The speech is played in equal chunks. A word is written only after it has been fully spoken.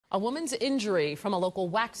A woman's injury from a local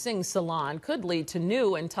waxing salon could lead to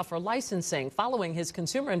new and tougher licensing. Following his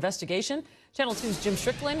consumer investigation, Channel 2's Jim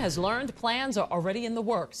Strickland has learned plans are already in the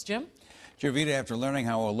works. Jim? Jovita, after learning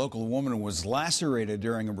how a local woman was lacerated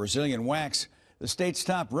during a Brazilian wax, the state's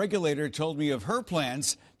top regulator told me of her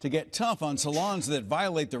plans to get tough on salons that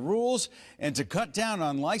violate the rules and to cut down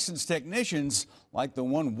on licensed technicians like the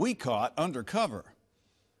one we caught undercover.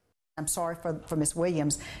 I'm sorry for Miss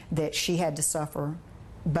Williams that she had to suffer,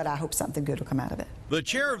 but I hope something good will come out of it. The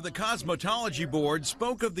chair of the Cosmetology Board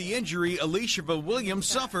spoke of the injury Alicia Williams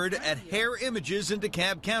suffered at Hair Images in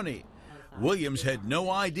DeKalb County. Williams had no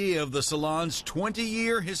idea of the salon's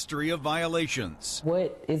 20-year history of violations.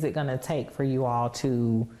 What is it going to take for you all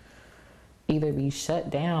to either be shut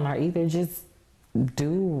down or either just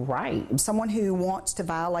do right? Someone who wants to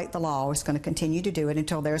violate the law is going to continue to do it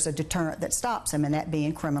until there's a deterrent that stops them, and that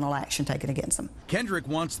being criminal action taken against them. Kendrick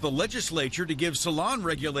wants the legislature to give salon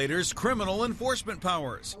regulators criminal enforcement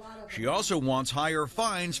powers. She also wants higher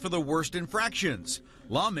fines for the worst infractions.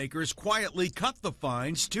 Lawmakers quietly cut the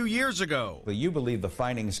fines 2 years ago. You believe the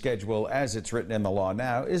fining schedule, as it's written in the law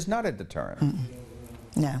now, is not a deterrent?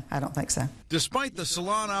 No, I don't think so. Despite the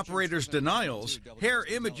salon operator's denials, Hair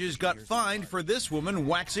Images got fined for this woman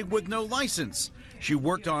waxing with no license. She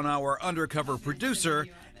worked on our undercover producer,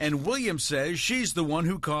 and Williams says she's the one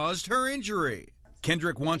who caused her injury.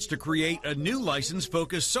 Kendrick wants to create a new license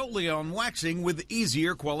focused solely on waxing with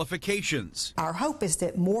easier qualifications. Our hope is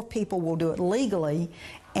that more people will do it legally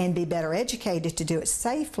and be better educated to do it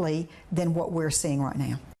safely than what we're seeing right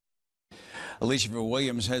now. Alicia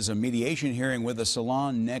Williams has a mediation hearing with a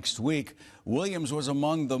salon next week. Williams was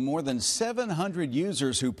among the more than 700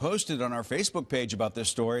 users who posted on our Facebook page about this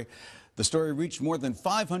story. The story reached more than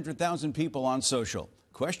 500,000 people on social.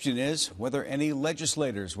 Question is whether any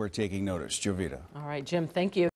legislators were taking notice. Jovita. All right, Jim, thank you.